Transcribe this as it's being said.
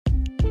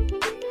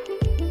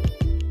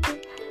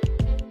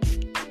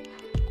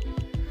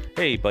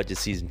Hey, Budget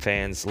Season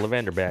fans,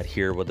 Levander Bat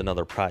here with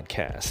another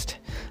podcast.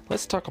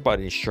 Let's talk about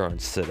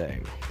insurance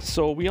today.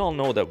 So, we all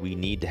know that we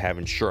need to have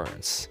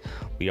insurance.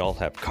 We all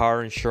have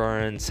car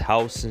insurance,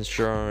 house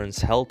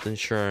insurance, health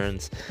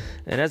insurance,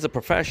 and as a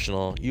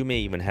professional, you may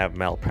even have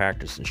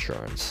malpractice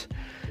insurance.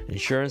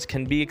 Insurance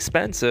can be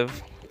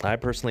expensive. I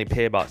personally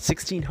pay about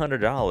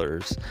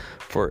 $1,600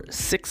 for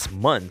 6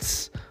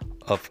 months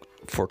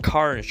for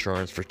car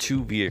insurance for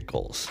 2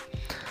 vehicles.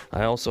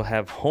 I also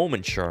have home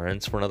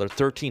insurance for another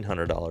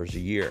 $1,300 a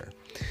year.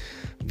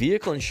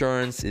 Vehicle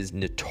insurance is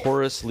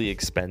notoriously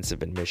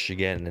expensive in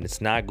Michigan, and it's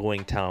not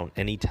going down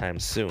anytime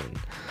soon.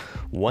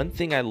 One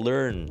thing I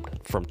learned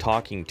from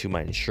talking to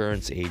my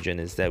insurance agent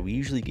is that we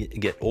usually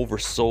get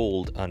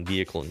oversold on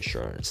vehicle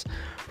insurance.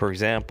 For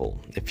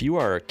example, if you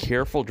are a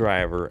careful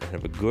driver and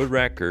have a good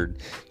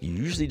record, you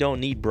usually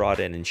don't need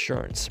broad-end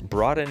insurance.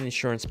 Broad-end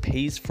insurance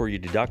pays for your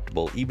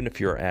deductible even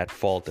if you're at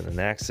fault in an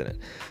accident.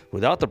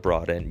 Without the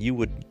broad-end, you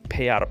would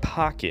pay out of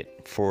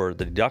pocket for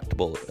the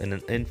deductible in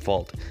an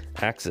in-fault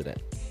accident.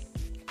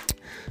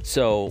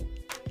 So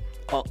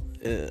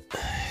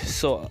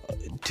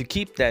to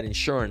keep that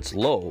insurance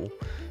low,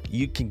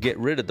 you can get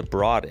rid of the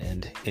broad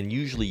end and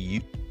usually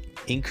you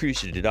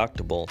increase your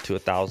deductible to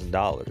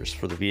 $1,000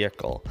 for the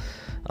vehicle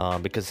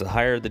because the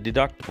higher the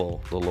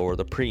deductible, the lower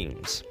the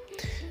premiums.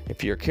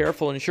 If you're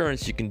careful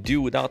insurance, you can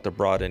do without the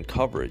broad end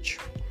coverage.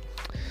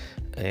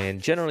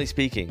 And generally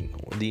speaking,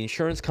 the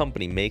insurance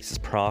company makes its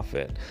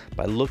profit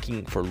by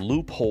looking for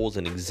loopholes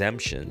and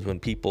exemptions when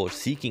people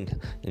seeking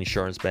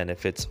insurance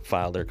benefits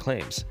file their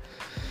claims.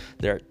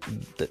 There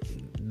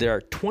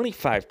are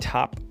 25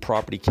 top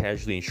property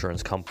casualty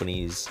insurance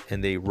companies,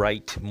 and they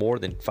write more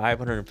than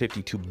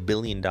 $552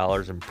 billion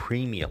in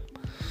premium.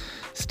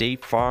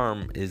 State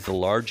Farm is the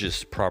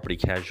largest property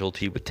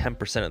casualty with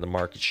 10% of the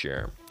market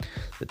share.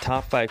 The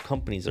top 5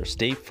 companies are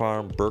State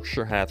Farm,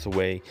 Berkshire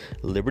Hathaway,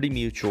 Liberty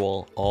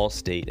Mutual,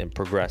 Allstate, and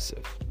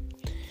Progressive.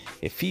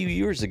 A few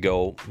years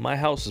ago, my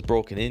house was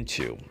broken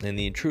into, and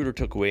the intruder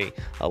took away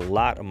a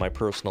lot of my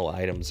personal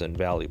items and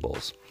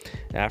valuables.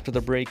 After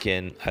the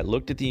break-in, I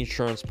looked at the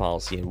insurance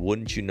policy, and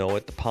wouldn't you know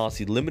it, the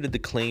policy limited the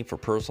claim for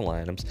personal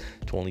items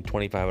to only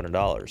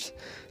 $2,500.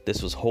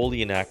 This was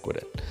wholly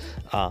inadequate.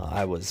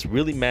 I was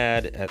really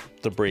mad at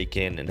the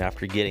break-in, and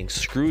after getting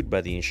screwed by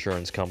the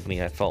insurance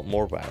company, I felt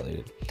more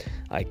violated.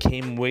 I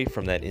came away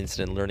from that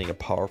incident learning a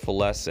powerful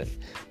lesson.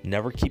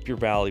 Never keep your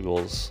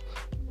valuables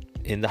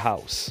in the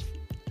house.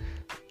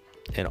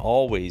 And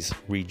always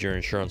read your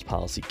insurance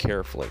policy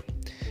carefully.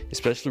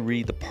 Especially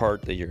read the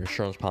part that your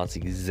insurance policy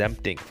is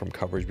exempting from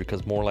coverage,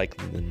 because more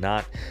likely than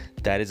not,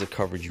 that is a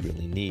coverage you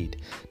really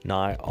need. Now,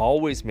 I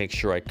always make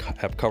sure I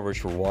have coverage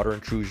for water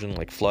intrusion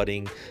like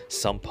flooding,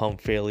 sump pump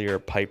failure,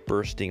 pipe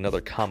bursting, and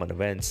other common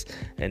events,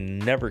 and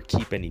never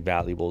keep any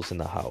valuables in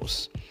the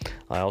house.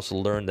 I also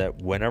learned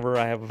that whenever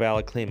I have a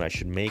valid claim, I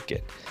should make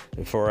it.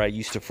 Before, I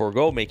used to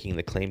forego making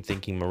the claim,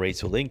 thinking my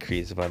rates will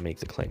increase if I make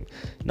the claim.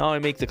 Now I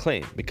make the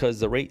claim because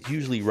the rates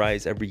usually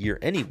rise every year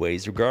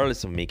anyways,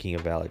 regardless of making a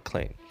valid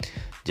claim.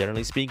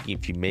 Generally speaking,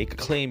 if you make a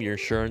claim, your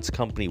insurance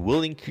company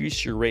will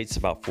increase your rates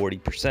about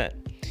 40%.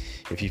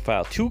 If you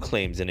file 2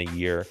 claims in a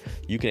year,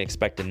 you can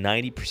expect a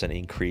 90%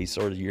 increase,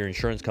 or your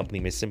insurance company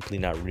may simply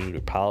not renew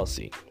your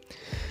policy.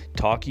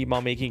 Talking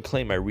about making a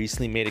claim, I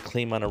recently made a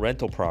claim on a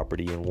rental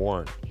property in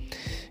Warren.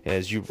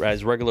 As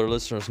regular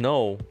listeners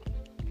know,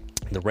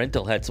 the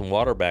rental had some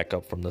water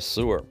backup from the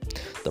sewer.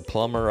 The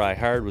plumber I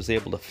hired was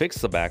able to fix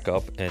the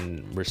backup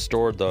and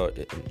restore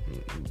the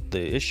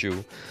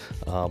issue,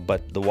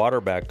 but the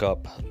water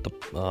backup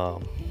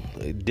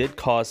it did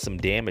cause some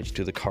damage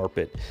to the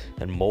carpet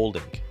and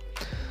molding.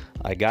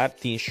 I got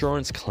the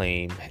insurance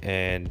claim,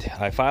 and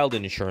I filed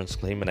an insurance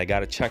claim, and I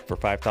got a check for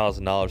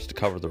 $5,000 to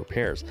cover the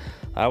repairs.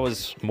 I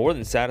was more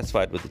than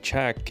satisfied with the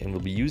check and will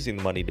be using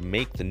the money to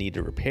make the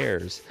needed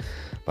repairs,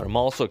 but I'm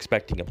also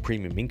expecting a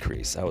premium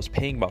increase. I was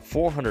paying about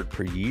 $400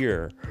 per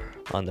year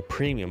on the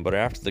premium, but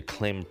after the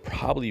claim, I'm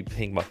probably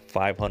paying about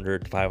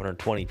 $500 to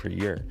 $520 per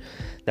year.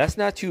 That's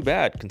not too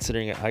bad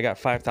considering I got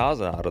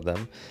 $5,000 out of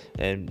them,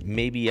 and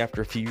maybe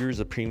after a few years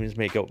the premiums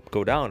may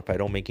go down if I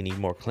don't make any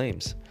more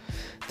claims.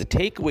 The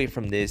takeaway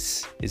from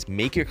this is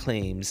make your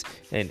claims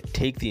and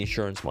take the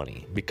insurance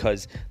money,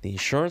 because the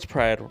insurance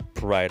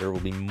provider will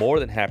be more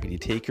than happy to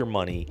take your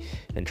money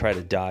and try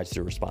to dodge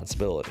their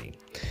responsibility.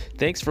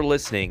 Thanks for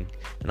listening,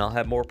 and I'll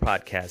have more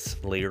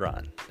podcasts later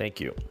on.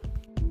 Thank you.